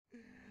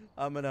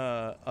I'm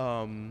gonna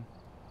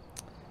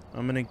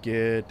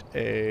get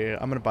a.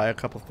 I'm gonna buy a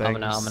couple things.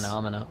 I'm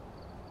gonna.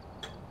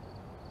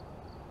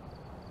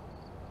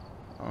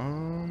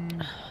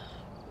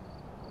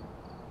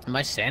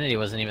 My sanity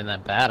wasn't even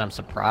that bad. I'm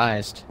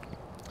surprised.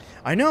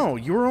 I know,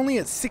 you were only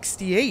at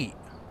 68.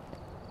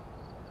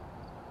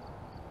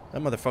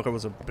 That motherfucker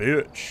was a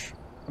bitch.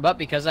 But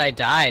because I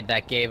died,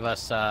 that gave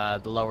us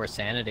the lower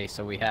sanity,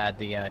 so we had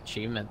the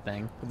achievement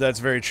thing. That's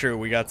very true.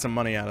 We got some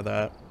money out of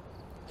that.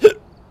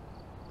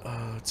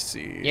 Let's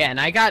see. Yeah, and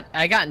I got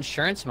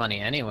insurance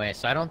money anyway,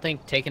 so I don't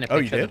think taking a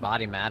picture of the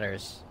body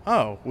matters.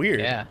 Oh, weird.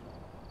 Yeah.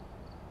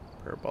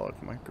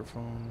 Parabolic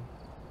microphone.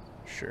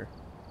 Sure.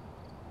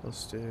 Glow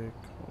stick.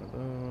 One of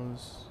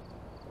those.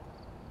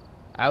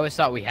 I always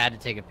thought we had to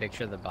take a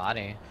picture of the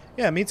body.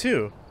 Yeah, me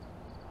too.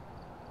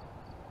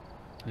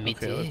 Me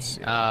too. Let's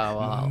see. Oh,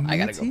 well, I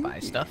gotta go buy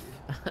stuff.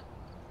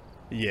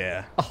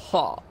 Yeah.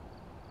 Oh.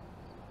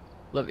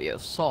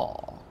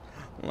 Leviosa.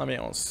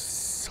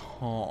 Leviosa.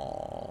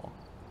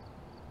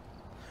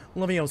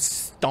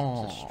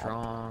 Leviosa.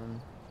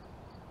 Strong.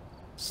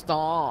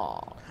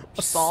 Stop.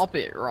 Stop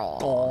it, Ron.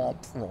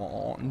 Stop,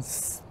 Ron.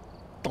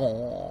 Stop.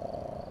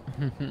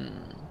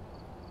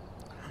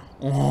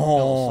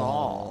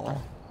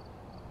 Oh.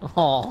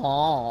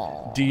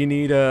 Oh. Do you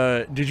need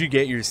did you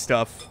get your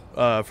stuff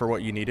for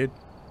what you needed?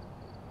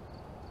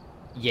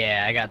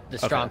 Yeah, I got the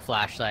strong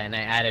flashlight and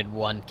I added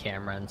one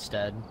camera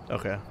instead.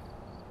 Okay.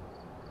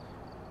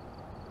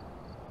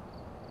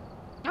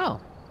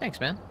 Oh, thanks,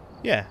 man.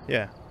 Yeah,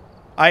 yeah.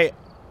 I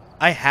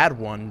had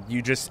one.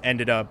 You just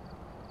ended up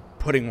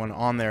putting one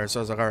on there, so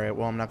I was like, all right,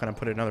 well, I'm not gonna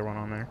put another one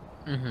on there.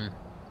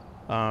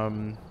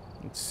 Mm-hmm.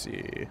 Let's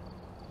see.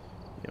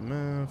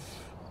 EMF.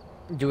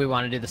 Do we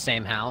want to do the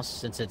same house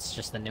since it's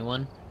just the new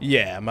one?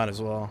 Yeah, might as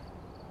well.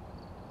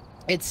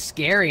 It's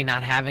scary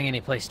not having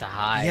any place to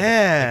hide.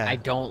 Yeah. Like,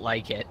 I don't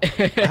like it.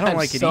 I don't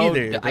like it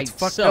either. That's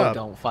fucked up.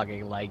 Don't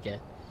fucking like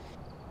it.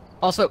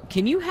 Also,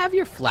 can you have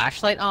your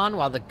flashlight on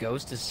while the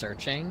ghost is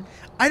searching?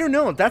 I don't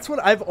know. That's what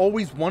I've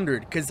always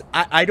wondered, because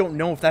I don't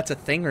know if that's a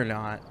thing or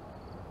not.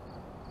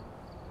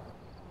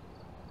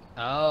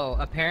 Oh,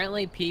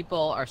 apparently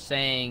people are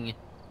saying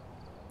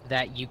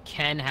that you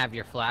can have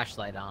your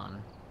flashlight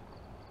on.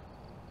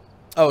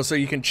 Oh, so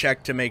you can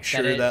check to make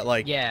sure that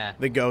like, yeah,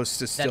 the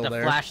ghost is still there? That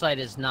the flashlight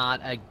is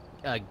not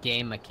a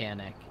game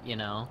mechanic, you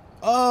know?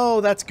 Oh,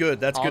 that's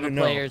good. That's good to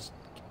know.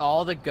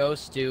 All the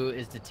ghosts do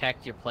is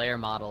detect your player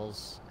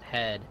model's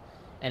head,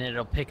 and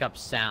it'll pick up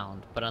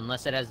sound. But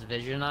unless it has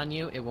vision on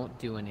you, it won't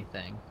do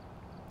anything.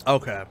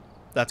 Okay,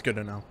 that's good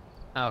to know.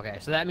 Okay,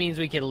 so that means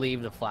we could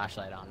leave the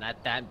flashlight on.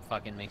 That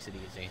fucking makes it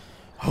easy.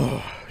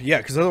 Yeah,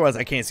 because otherwise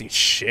I can't see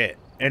shit,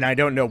 and I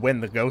don't know when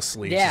the ghost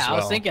leaves. Yeah, as well. I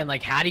was thinking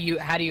like, how do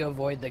you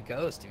avoid the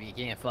ghost if you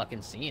can't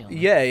fucking see him?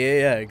 Yeah,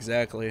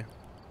 exactly.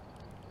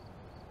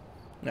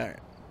 All right.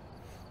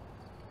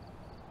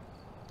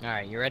 All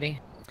right, you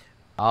ready?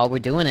 Oh, we're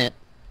doing it.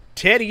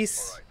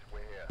 Titties.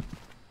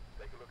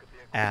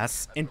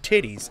 Ass and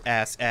titties.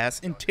 Ass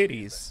and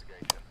titties.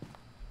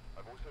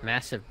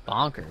 Massive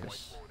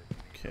bonkers.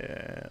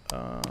 Okay.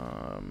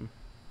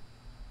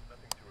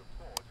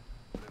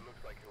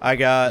 I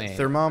got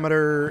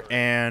thermometer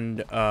and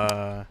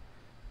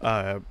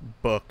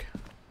book.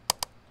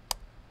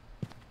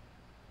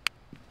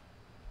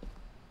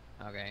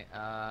 Okay.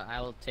 I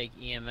will take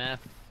EMF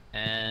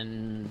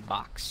and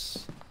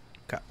box.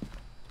 Okay.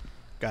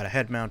 Got a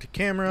head-mounted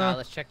camera.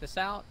 Let's check this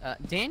out.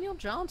 Daniel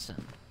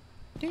Johnson.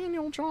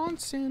 Daniel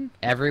Johnson.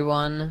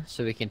 Everyone,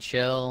 so we can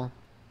chill.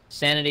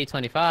 Sanity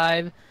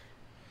 25.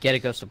 Get a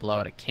ghost to blow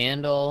out a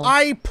candle.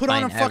 I put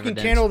on a fucking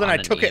candle, then I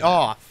took it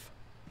off.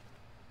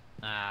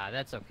 Ah,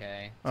 that's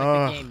okay. It's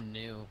like the game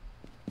new.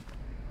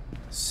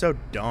 So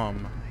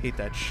dumb. I hate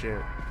that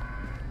shit.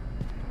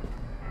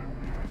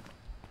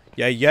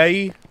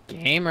 Yay.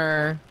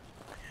 Gamer.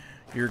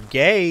 You're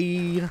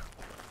gay.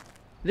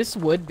 This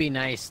would be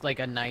nice, like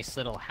a nice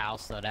little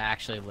house though to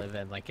actually live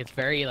in. Like it's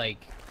very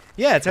like.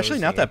 Yeah, it's actually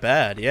not that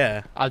bad.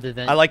 Yeah. Other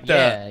than I like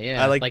the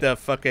yeah. I like the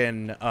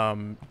fucking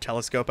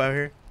telescope out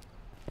here.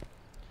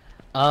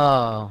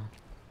 Oh.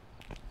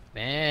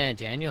 Man,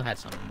 Daniel had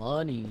some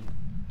money.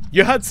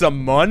 You had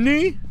some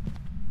money?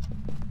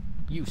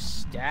 You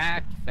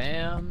stacked,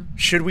 fam.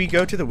 Should we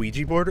go to the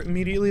Ouija board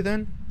immediately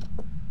then?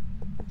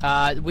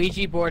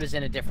 Ouija board is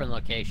in a different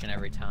location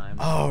every time.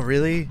 Oh,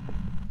 really?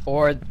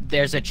 Or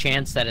there's a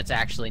chance that it's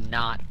actually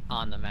not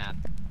on the map.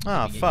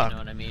 Oh, fuck. You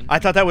know what I mean? I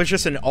thought that was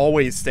just an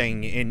always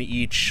thing in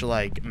each,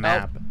 like,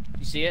 map. Oh,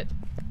 you see it?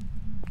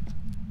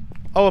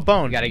 Oh, a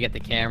bone. You gotta get the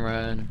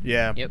camera and...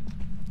 Yeah. Yep.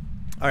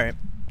 Alright.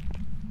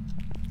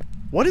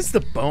 What is the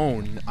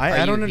bone?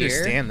 I don't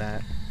understand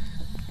that.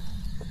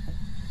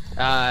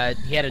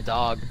 He had a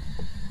dog.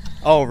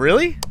 Oh,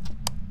 really?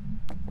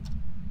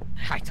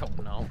 I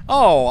don't know.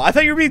 Oh, I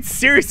thought you were being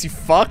serious, you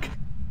fuck.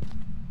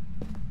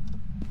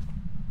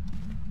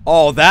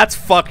 Oh, that's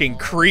fucking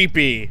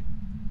creepy.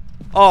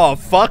 Oh,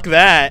 fuck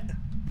that.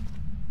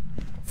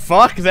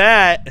 Fuck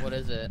that. What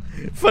is it?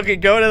 Fucking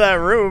go to that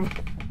room.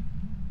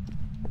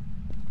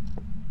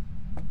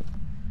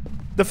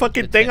 The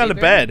fucking The thing on the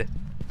teddy bear? bed.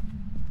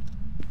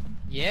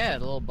 Yeah,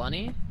 the little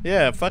bunny.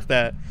 Yeah, fuck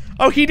that.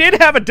 Oh, he did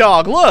have a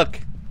dog. Look.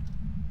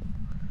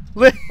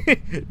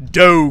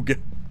 Dog.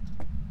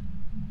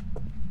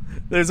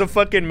 There's a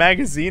fucking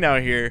magazine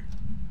out here.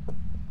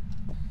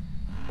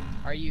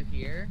 Are you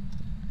here?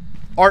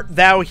 Art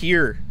thou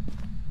here?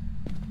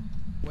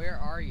 Where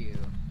are you?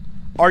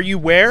 Are you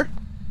where?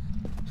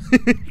 Is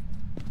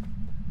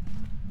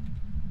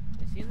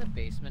he in the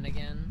basement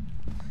again?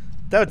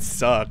 That would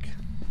suck.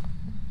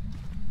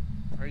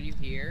 Are you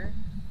here?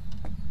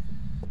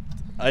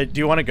 Do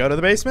you want to go to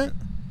the basement?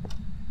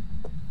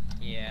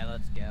 Yeah,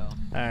 let's go.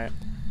 Alright.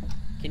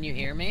 Can you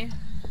hear me?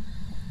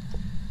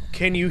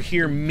 Can you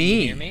hear Can me?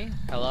 you hear me?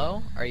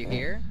 Hello? Are you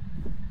here?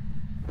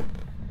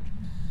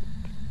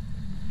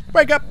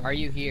 Wake up! Are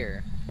you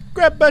here?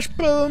 Grab bush,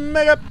 boom,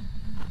 make up.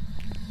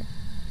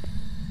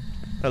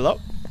 Hello?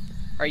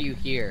 Are you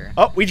here?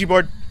 Oh, Ouija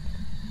board.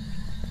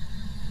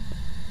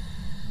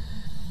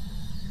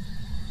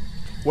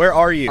 Where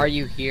are you? Are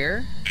you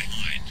here?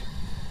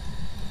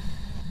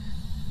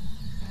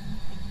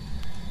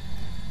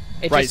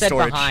 It Right, just said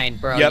storage. behind,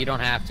 bro. Yep. You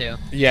don't have to.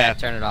 Yeah.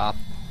 Turn it off.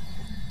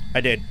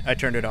 I did. I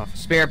turned it off.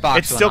 Spirit box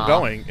It's went still off.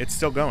 going. It's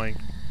still going.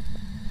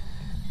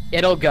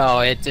 It'll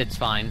go. It's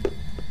fine.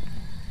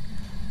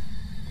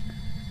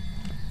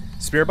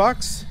 Spirit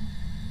box?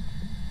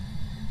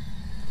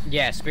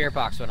 Yeah, spirit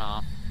box went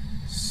off.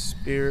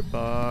 Spirit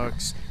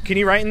box. Can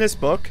you write in this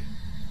book?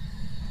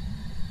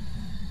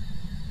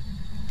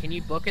 Can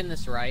you book in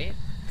this right?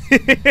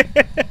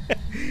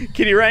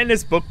 Can you write in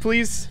this book,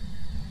 please?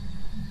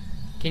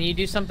 Can you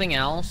do something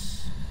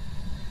else?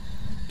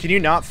 Can you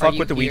not fuck you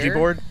with the Ouija here?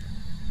 board?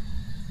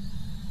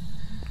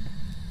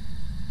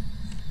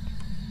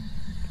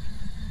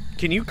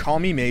 Can you call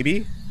me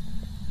maybe?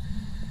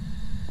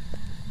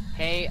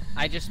 Hey,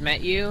 I just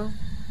met you.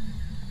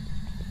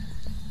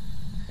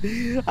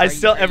 I Are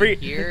still you every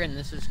here and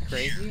this is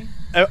crazy.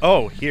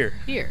 oh here.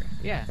 Here,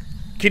 yeah,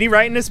 Can you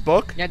write in this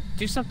book? yeah.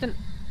 Do something.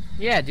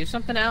 Yeah, do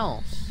something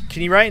else.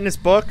 Can you write in this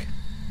book?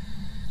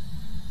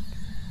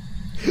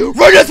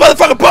 Write this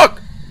motherfucking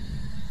book!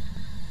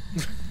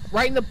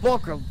 Write in the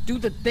book or do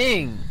the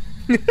thing.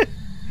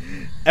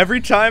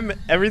 Every time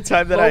that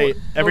Lower I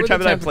the play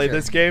temperature.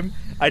 this game,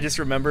 I just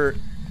remember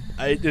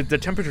the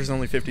temperature's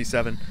only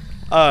 57.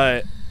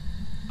 I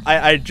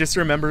just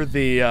remember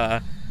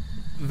the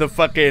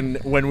fucking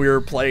when we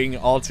were playing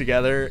all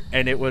together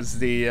and it was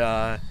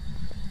the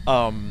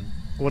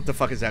what the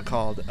fuck is that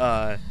called?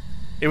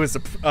 It was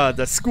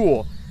the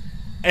school.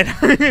 And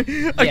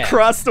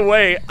across the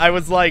way, I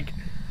was like,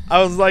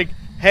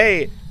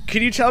 "Hey,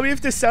 can you tell me if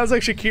this sounds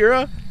like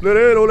Shakira?"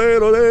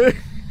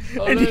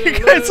 And you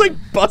guys like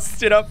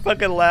busted up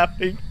fucking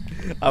laughing.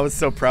 I was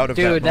so proud of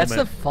that Dude, that's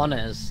the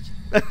moment.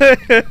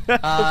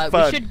 funnest.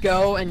 We should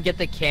go and get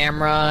the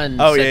camera and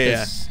Oh, set yeah,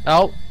 this.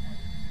 Oh,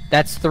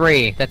 that's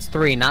 3. That's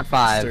 3, not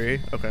 5. 3.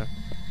 Okay.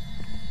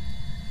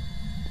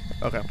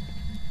 Okay.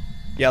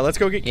 Yeah, let's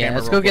go get camera. Yeah,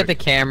 let's real go get the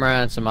quick. camera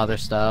and some other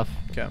stuff.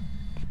 Okay.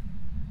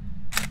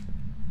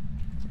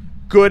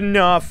 Good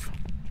enough.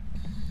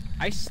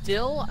 I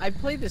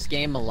played this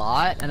game a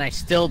lot, and I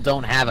still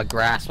don't have a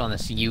grasp on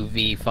this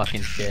UV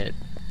fucking shit.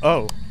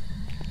 Oh.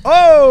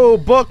 Oh,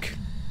 book.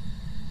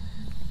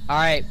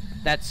 Alright,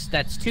 that's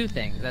 2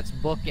 things. That's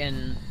book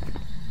and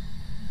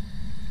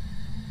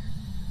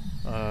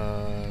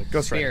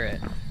Ghost Ray.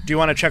 spirit. Do you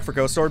want to check for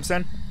ghost orbs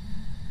then?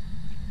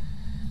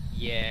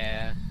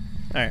 Yeah.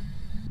 All right.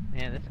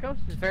 Man, this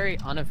ghost is very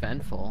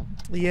uneventful.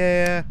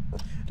 Yeah.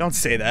 Don't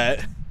say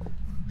that.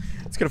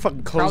 It's gonna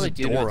fucking close Probably the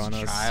due to door its on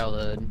us.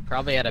 childhood.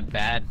 Probably had a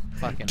bad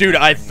fucking. Dude,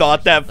 I upbringing thought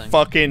or that something.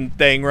 fucking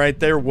thing right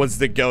there was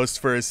the ghost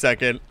for a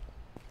second.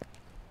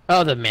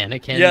 Oh, the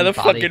mannequin. Yeah, the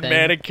body fucking thing.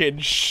 mannequin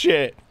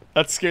shit.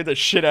 That scared the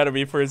shit out of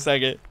me for a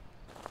second.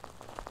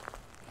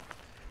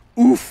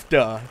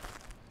 Oofda.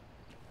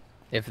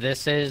 If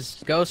this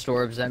is ghost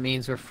orbs, that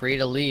means we're free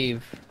to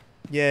leave.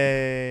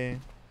 Yay.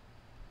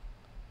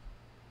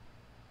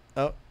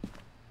 Oh,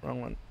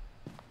 wrong one.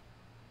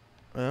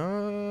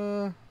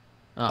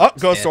 Oh,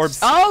 ghost tits. orbs.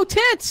 Oh,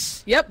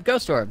 tits! Yep,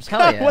 ghost orbs.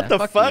 Hell yeah. What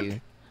the fuck? You.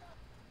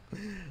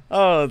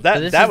 Oh, So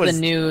this that is was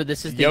the new.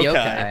 This is the yokai.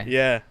 yokai.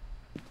 Yeah.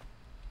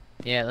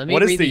 Yeah, let me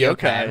What is read the yokai?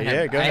 yokai. I haven't-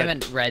 Yeah, go I ahead.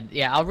 haven't read.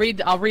 Yeah, I'll read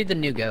the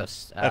new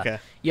ghost. Okay.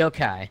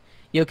 Yokai.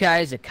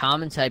 Yokai is a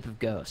common type of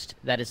ghost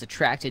that is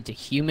attracted to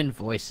human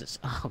voices.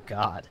 Oh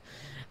God.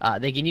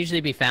 They can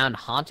usually be found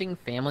haunting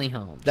family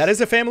homes. That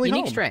is a family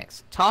Unique home.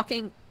 strengths.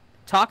 Talking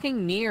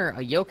near a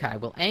yokai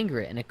will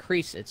anger it and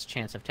increase its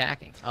chance of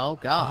attacking. Oh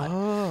God.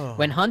 Oh.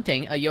 When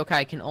hunting, a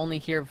yokai can only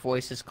hear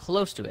voices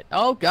close to it.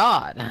 Oh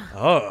God.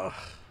 Oh.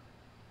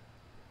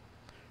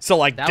 So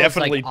like That was,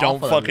 definitely like, don't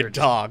awful fucking weird.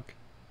 talk.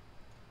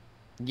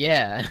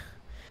 Yeah.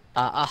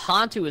 A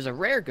hantu is a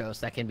rare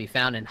ghost that can be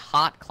found in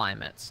hot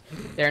climates.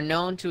 They're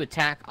known to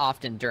attack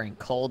often during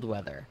cold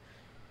weather.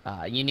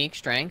 Unique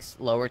strengths.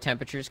 Lower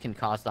temperatures can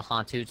cause the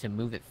hantu to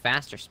move at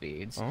faster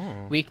speeds.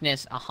 Oh.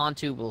 Weakness. A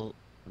hantu will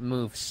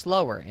move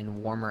slower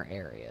in warmer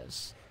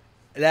areas.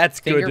 That's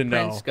good to know.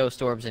 Fingerprints,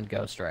 ghost orbs, and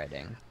ghost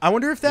writing. I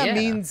wonder if that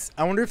means.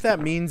 I wonder if that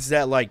means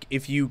that like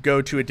if you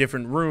go to a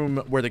different room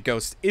where the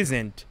ghost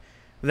isn't,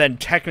 then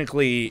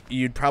technically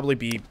you'd probably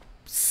be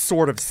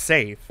sort of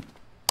safe.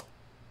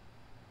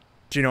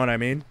 Do you know what I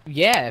mean?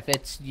 Yeah, if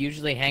it's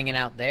usually hanging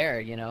out there,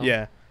 you know.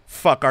 Yeah.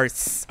 Fuck our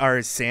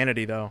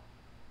sanity though.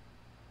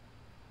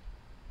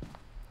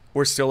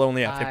 We're still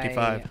only at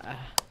 55.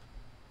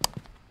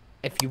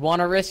 If you want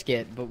to risk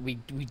it, but we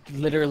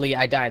literally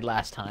I died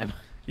last time.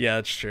 Yeah,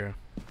 that's true.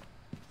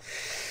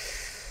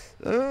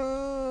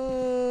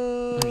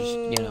 Just,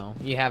 you know,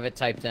 you have it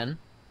typed in.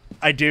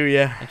 I do,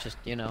 yeah. It's just,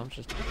 you know,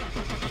 just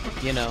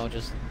you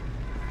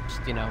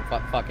know,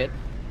 fuck it.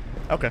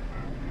 Okay.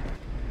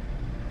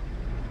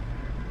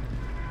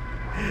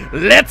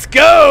 Let's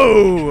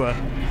go!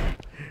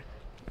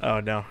 Oh,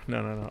 no.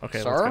 No.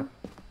 Okay, Sir?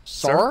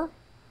 Let's go.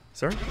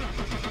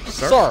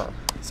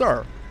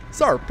 Sir?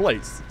 Sir,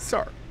 please.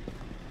 Sir.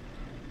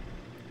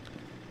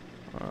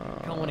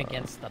 Going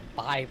against the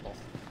Bible.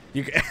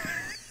 You can...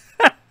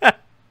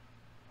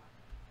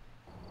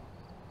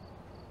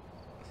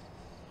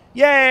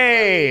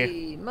 Yay!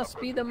 Hey,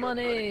 must be the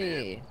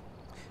money.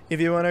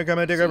 If you want to come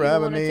and take a ride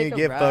with me,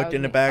 get fucked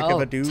in the back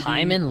of a doobie.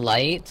 Time and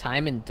light,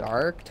 time and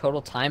dark,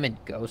 total time and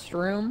ghost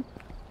room.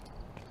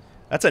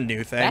 That's a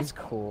new thing. That's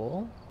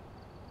cool.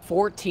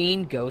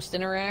 14 ghost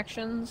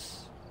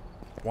interactions.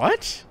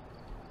 What?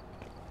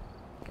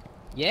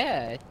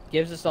 Yeah, it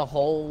gives us a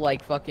whole,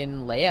 like,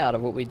 fucking layout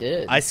of what we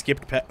did. I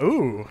skipped past...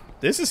 Ooh,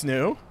 this is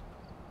new.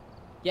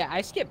 Yeah,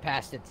 I skipped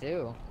past it,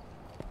 too.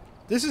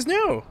 This is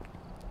new.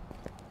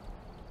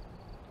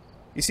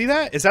 You see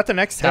that? Is that the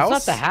next house?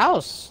 That's not the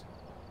house.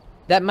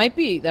 That might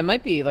be,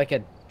 like,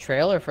 a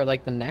trailer for,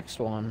 like, the next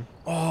one.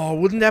 Oh,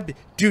 wouldn't that be...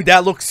 Dude,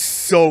 that looks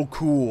so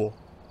cool.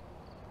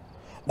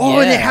 Oh,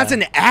 yeah. And it has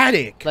an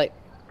attic. Like...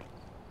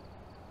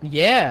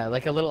 Yeah,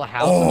 like a little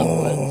house in the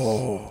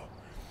woods.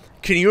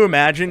 Can you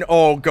imagine?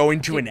 Oh,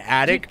 going to an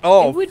attic?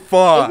 Oh,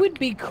 fuck. It would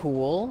be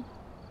cool.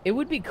 It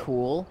would be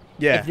cool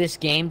if this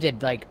game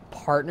did, like,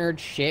 partnered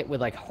shit with,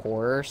 like,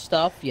 horror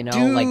stuff, you know?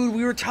 Dude, like,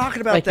 we were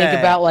talking about like, that.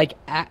 Think about, like,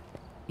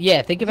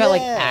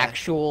 like,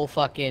 actual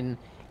fucking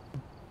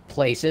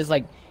places.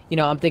 Like, you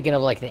know, I'm thinking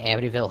of, like, the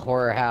Amityville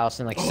Horror House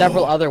and, like,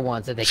 several other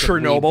ones that they could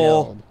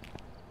rebuild.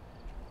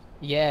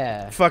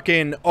 Yeah.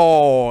 Fucking,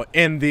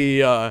 and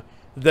the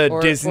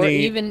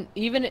Disney... Or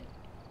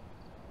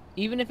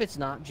even if it's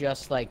not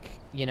just, like,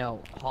 you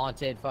know,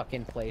 haunted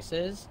fucking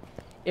places,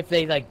 if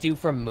they, like, do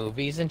from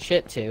movies and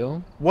shit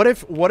too. What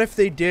if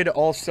they did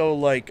also,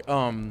 like,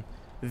 what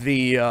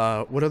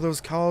are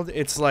those called?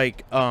 It's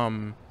like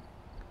creepypasta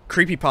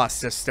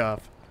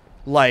stuff.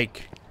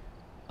 Like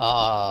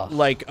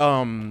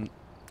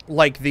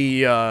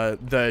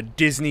the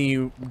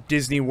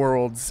Disney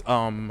World's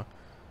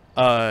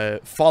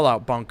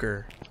Fallout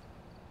bunker.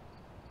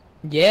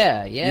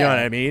 Yeah. You know what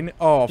I mean?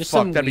 Oh, just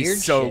fuck, that'd be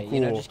so shit, cool.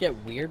 You know, just get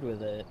weird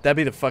with it. That'd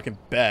be the fucking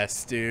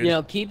best, dude. You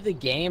know, keep the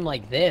game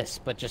like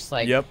this, but just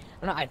like, yep.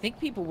 I don't know, I think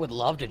people would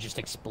love to just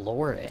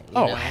explore it. You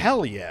know?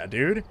 Hell yeah,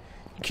 dude. You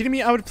kidding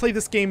me? I would play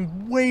this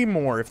game way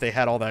more if they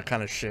had all that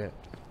kind of shit.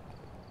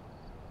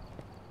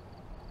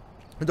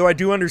 Though I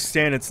do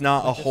understand it's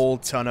not a whole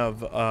ton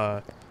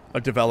of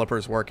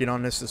developers working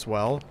on this as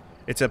well.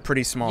 It's a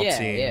pretty small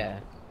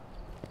team.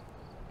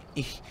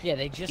 Yeah,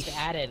 they just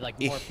added, like,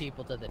 more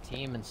people to the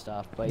team and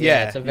stuff, but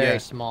it's a very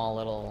small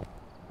little...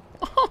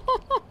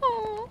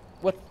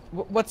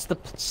 What's the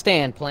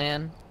stand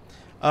plan?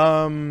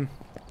 I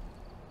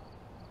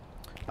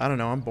don't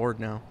know, I'm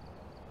bored now.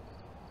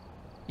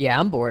 Yeah,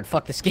 I'm bored.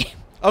 Fuck this game.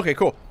 Okay,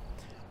 cool.